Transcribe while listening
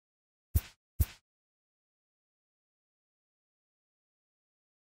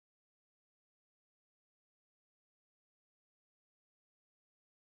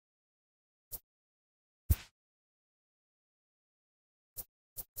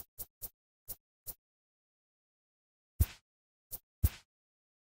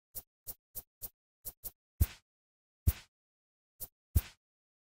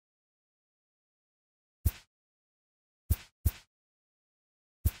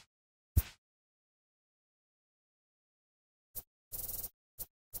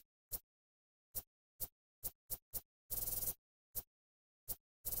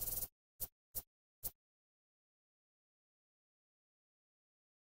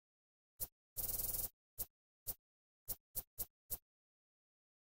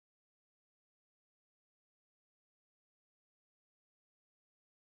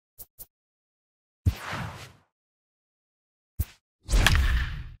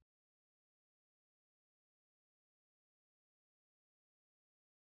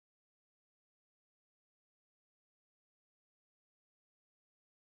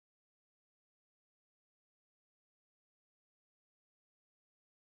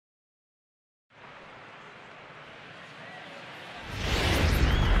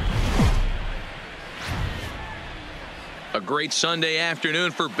A great Sunday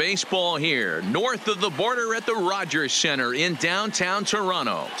afternoon for baseball here, north of the border at the Rogers Center in downtown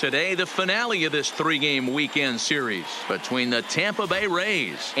Toronto. Today, the finale of this three-game weekend series between the Tampa Bay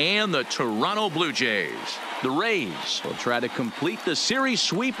Rays and the Toronto Blue Jays. The Rays will try to complete the series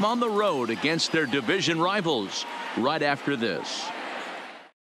sweep on the road against their division rivals right after this.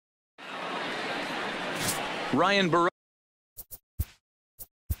 Ryan Barreto.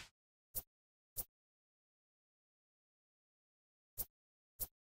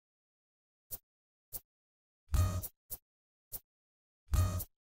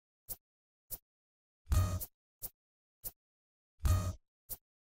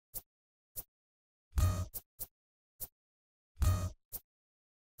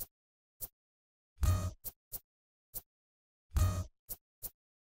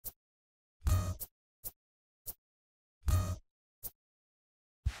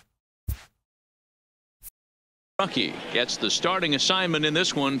 Rookie gets the starting assignment in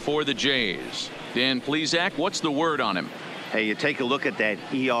this one for the Jays. Dan Plesac, what's the word on him? Hey, you take a look at that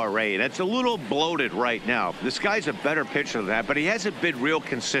ERA. That's a little bloated right now. This guy's a better pitcher than that, but he hasn't been real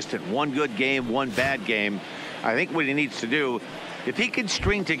consistent. One good game, one bad game. I think what he needs to do, if he can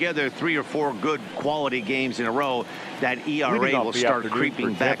string together 3 or 4 good quality games in a row, that ERA will start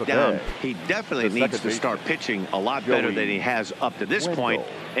creeping back down. He definitely needs to start pitching a lot better than he has up to this point.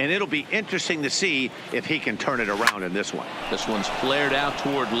 And it'll be interesting to see if he can turn it around in this one. This one's flared out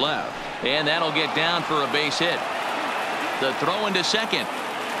toward left. And that'll get down for a base hit. The throw into second.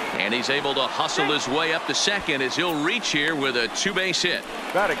 And he's able to hustle his way up to second as he'll reach here with a 2-base hit.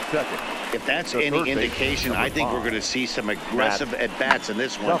 Batting second. If that's any indication, I think we're going to see some aggressive at-bats in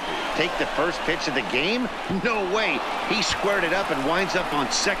this one. Take the first pitch of the game? No way. He squared it up and winds up on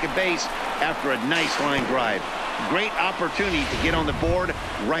second base after a nice line drive. Great opportunity to get on the board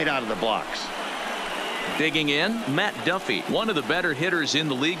right out of the blocks. Digging in, Matt Duffy, one of the better hitters in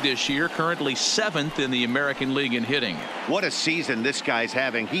the league this year, currently 7th in the American League in hitting. What a season this guy's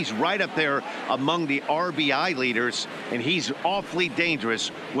having. He's right up there among the RBI leaders, and he's awfully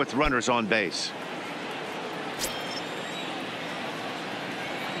dangerous with runners on base.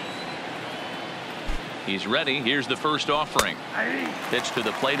 He's ready. Here's the first offering. Pitch to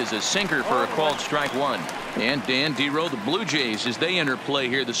the plate is a sinker for a called strike one. And Dan Dero, the Blue Jays, as they enter play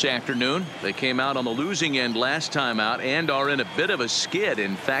here this afternoon. They came out on the losing end last time out and are in a bit of a skid.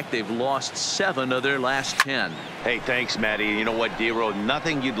 In fact, they've lost 7 of their last 10. Hey, thanks, Matty. You know what, Dero?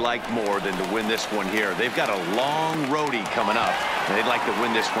 Nothing you'd like more than to win this one here. They've got a long roadie coming up, and they'd like to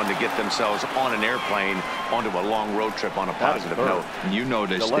win this one to get themselves on an airplane onto a long road trip on a positive note. You know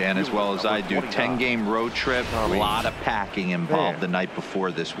this, Dan, as well as I do. 10-game road trip, a lot of packing involved the night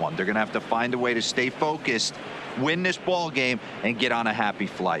before this one. They're going to have to find a way to stay focused, win this ball game, and get on a happy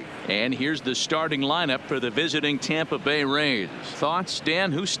flight. And here's the starting lineup for the visiting Tampa Bay Rays. Thoughts,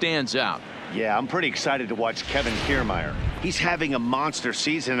 Dan? Who stands out? Yeah, I'm pretty excited to watch Kevin Kiermaier. He's having a monster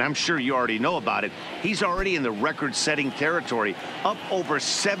season, and I'm sure you already know about it. He's already in the record-setting territory, up over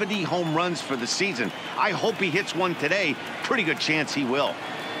 70 home runs for the season. I hope he hits one today. Pretty good chance he will.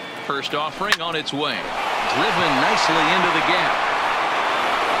 First offering on its way. Driven nicely into the gap.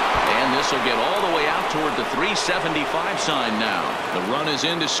 And this will get all the way out toward the 375 sign now. The run is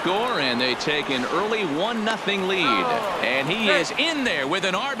in to score, and they take an early 1-0 lead. And he is in there with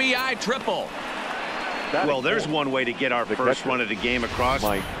an RBI triple. Well, there's one way to get our first run of the game across.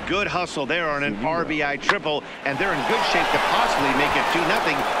 Good hustle there on an RBI triple, and they're in good shape to possibly make it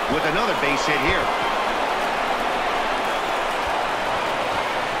 2-0 with another base hit here.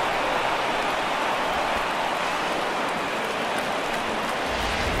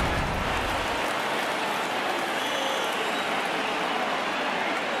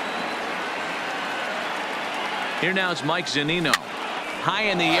 Here now is Mike Zunino. High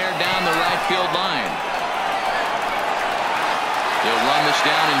in the air down the right field line. They'll run this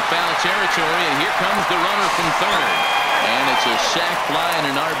down in foul territory, and here comes the runner from third. And it's a sac fly and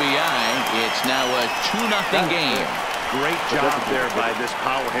an RBI. It's now a 2-0 game. Great job there by this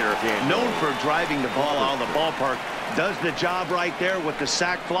power hitter. Known for driving the ball out of the ballpark. Does the job right there with the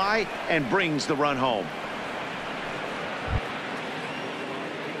sac fly and brings the run home.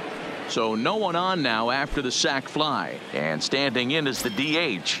 So no one on now after the sac fly. And standing in is the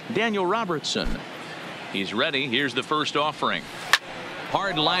DH, Daniel Robertson. He's ready. Here's the first offering.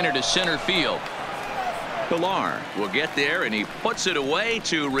 Hard liner to center field. Pilar will get there, and he puts it away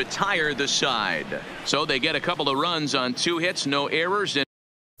to retire the side. So they get a couple of runs on 2 hits, no errors. And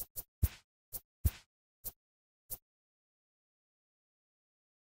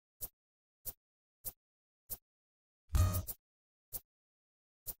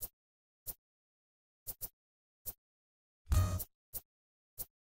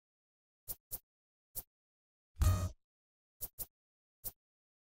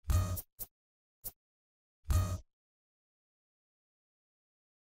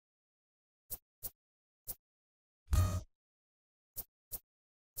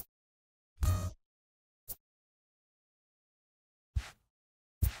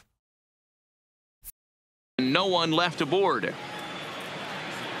no one left aboard.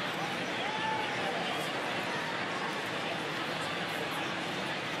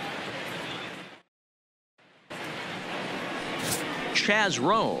 Chaz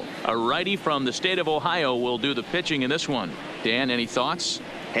Rowe, a righty from the state of Ohio, will do the pitching in this one. Dan, any thoughts?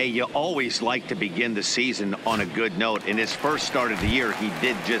 Hey, you always like to begin the season on a good note. In his first start of the year, he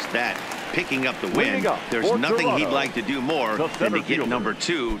did just that, picking up the win. There's nothing he'd like to do more than to get number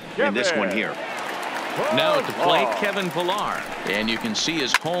 2 in this one here. Now at the plate, Kevin Pillar. And you can see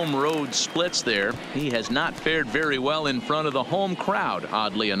his home road splits there. He has not fared very well in front of the home crowd,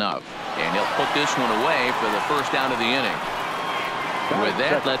 oddly enough. And he'll put this one away for the first out of the inning. With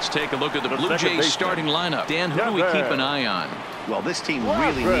that, let's take a look at the Blue Jays starting lineup. Dan, who do we keep an eye on? Well, this team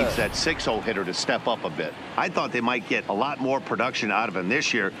really needs that 6-0 hitter to step up a bit. I thought they might get a lot more production out of him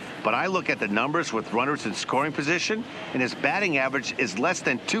this year, but I look at the numbers with runners in scoring position, and his batting average is less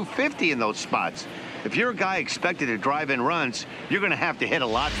than .250 in those spots. If you're a guy expected to drive in runs, you're going to have to hit a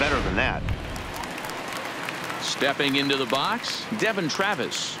lot better than that. Stepping into the box, Devin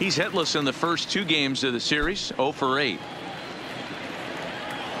Travis. He's hitless in the first 2 games of the series, 0 for 8.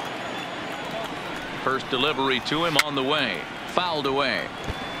 First delivery to him on the way. Fouled away.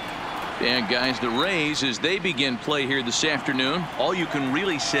 And guys, the Rays, as they begin play here this afternoon, all you can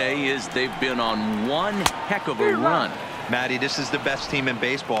really say is they've been on one heck of a run. Matty, this is the best team in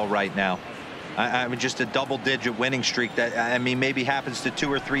baseball right now. I mean, just a double-digit winning streak that, I mean, maybe happens to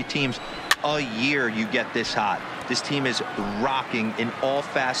 2 or 3 teams a year. You get this hot. This team is rocking in all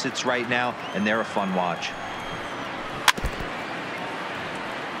facets right now, and they're a fun watch.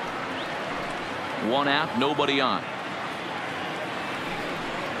 1 out, nobody on.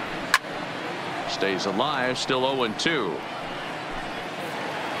 Stays alive, still 0-2.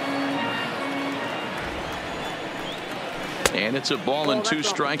 And it's a ball and 2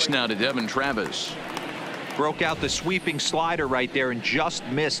 strikes now to Devin Travis. Broke out the sweeping slider right there and just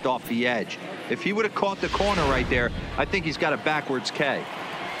missed off the edge. If he would have caught the corner right there, I think he's got a backwards K.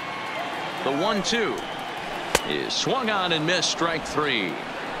 The 1-2 is swung on and missed, strike 3.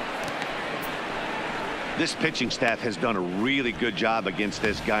 This pitching staff has done a really good job against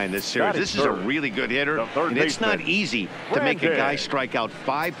this guy in this series. This is a really good hitter, and it's not easy to make a guy strike out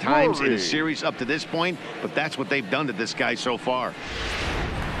 5 times in a series up to this point, but that's what they've done to this guy so far.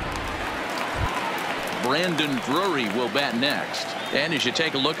 Brandon Drury will bat next. And as you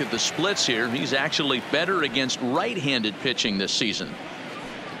take a look at the splits here, he's actually better against right-handed pitching this season.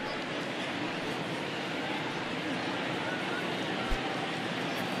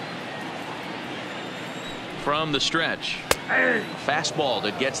 From the stretch, fastball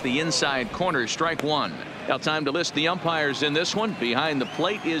that gets the inside corner, strike 1. Now time to list the umpires in this one. Behind the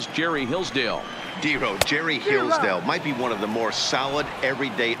plate is Jerry Hillsdale. D-Row, Jerry Hillsdale might be one of the more solid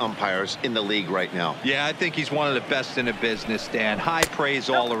everyday umpires in the league right now. Yeah, I think he's one of the best in the business, Dan. High praise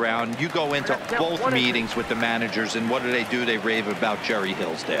all around. You go into both meetings with the managers, and what do? They rave about Jerry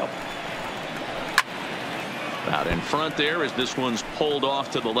Hillsdale. Out in front there as this one's pulled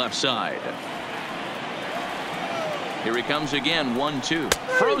off to the left side. Here he comes again, 1-2.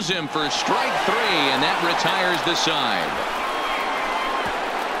 Throws him for strike 3, and that retires the side.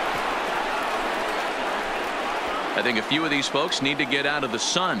 I think a few of these folks need to get out of the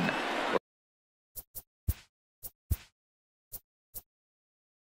sun.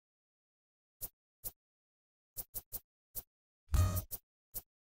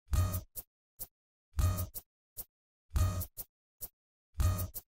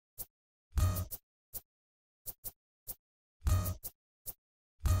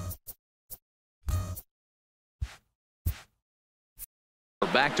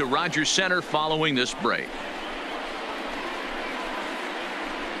 Back to Rogers Center following this break.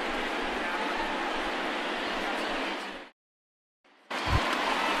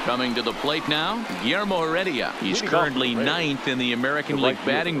 Coming to the plate now, Guillermo Heredia. He's currently 9th in the American League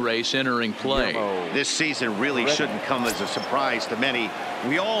batting race entering play. This season really shouldn't come as a surprise to many.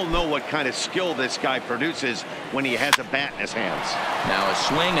 We all know what kind of skill this guy produces when he has a bat in his hands. Now a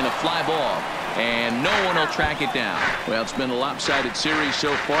swing and a fly ball, and no one will track it down. Well, it's been a lopsided series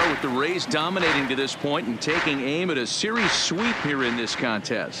so far, with the Rays dominating to this point and taking aim at a series sweep here in this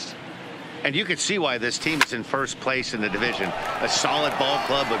contest. And you can see why this team is in first place in the division. A solid ball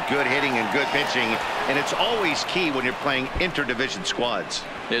club with good hitting and good pitching, and it's always key when you're playing interdivision squads.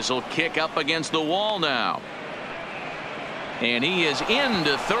 This will kick up against the wall now. And he is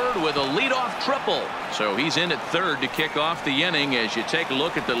into third with a leadoff triple. So he's in at third to kick off the inning as you take a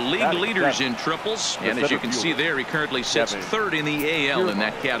look at the league leaders in triples. And as you can see there, he currently sits third in the AL in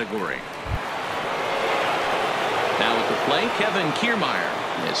that category. Now at the plate, Kevin Kiermaier.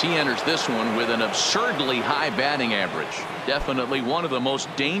 as he enters this one with an absurdly high batting average. Definitely one of the most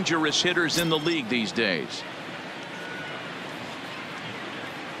dangerous hitters in the league these days.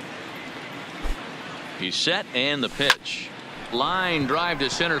 He's set, and the pitch. Line drive to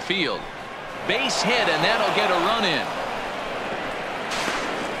center field. Base hit, and that'll get a run in.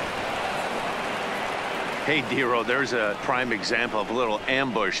 Hey, Dero, there's a prime example of a little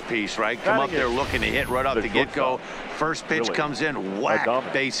ambush piece, right? Come up there looking to hit right off the get-go. First pitch comes in, whack,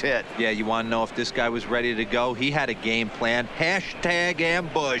 base hit. Yeah, you want to know if this guy was ready to go? He had a game plan. Hashtag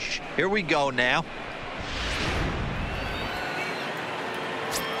ambush. Here we go now.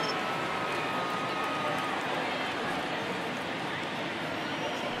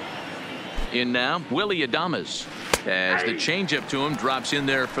 In now, Willie Adames, as the changeup to him drops in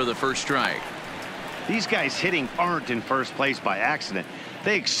there for the first strike. These guys hitting aren't in first place by accident.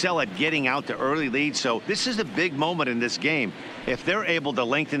 They excel at getting out to early leads, so this is a big moment in this game. If they're able to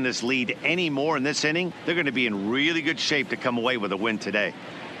lengthen this lead any more in this inning, they're going to be in really good shape to come away with a win today.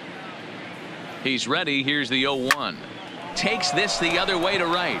 He's ready. Here's the 0-1. Takes this the other way to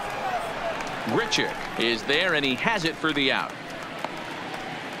right. Grichuk is there, and he has it for the out.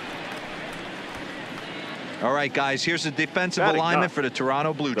 All right, guys, here's the defensive alignment for the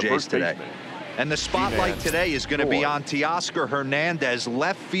Toronto Blue Jays today. And the spotlight today is going to be on Teoscar Hernandez,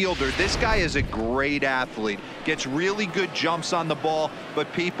 left fielder. This guy is a great athlete. Gets really good jumps on the ball,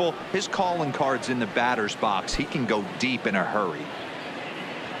 but people, his calling card's in the batter's box. He can go deep in a hurry.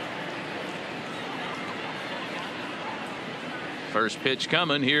 First pitch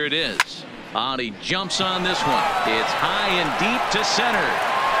coming. Here it is. He jumps on this one. It's high and deep to center.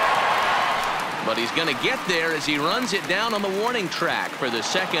 But he's going to get there as he runs it down on the warning track for the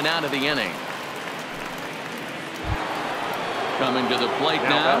second out of the inning. Coming to the plate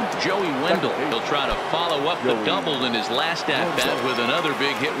now, Joey Wendell. He'll try to follow up the double in his last at-bat with another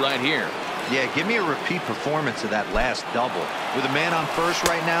big hit right here. Yeah, give me a repeat performance of that last double. With a man on first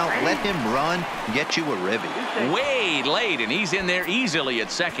right now, let him run, get you a ribby. Way late, and he's in there easily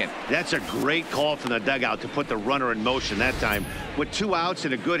at second. That's a great call from the dugout to put the runner in motion that time. With 2 outs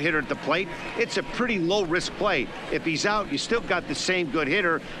and a good hitter at the plate, it's a pretty low-risk play. If he's out, you still got the same good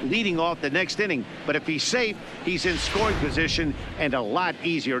hitter leading off the next inning. But if he's safe, he's in scoring position and a lot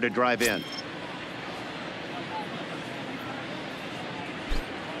easier to drive in.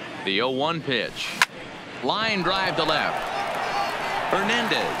 The 0-1 pitch. Line drive to left.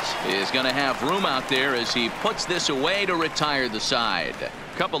 Hernandez is going to have room out there as he puts this away to retire the side.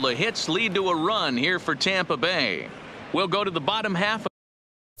 Couple of hits lead to a run here for Tampa Bay. We'll go to the bottom half.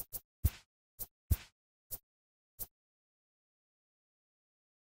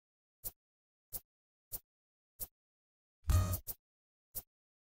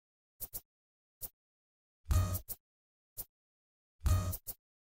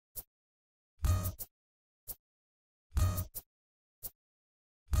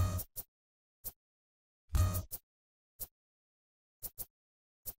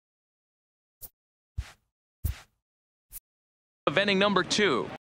 Of inning number 2.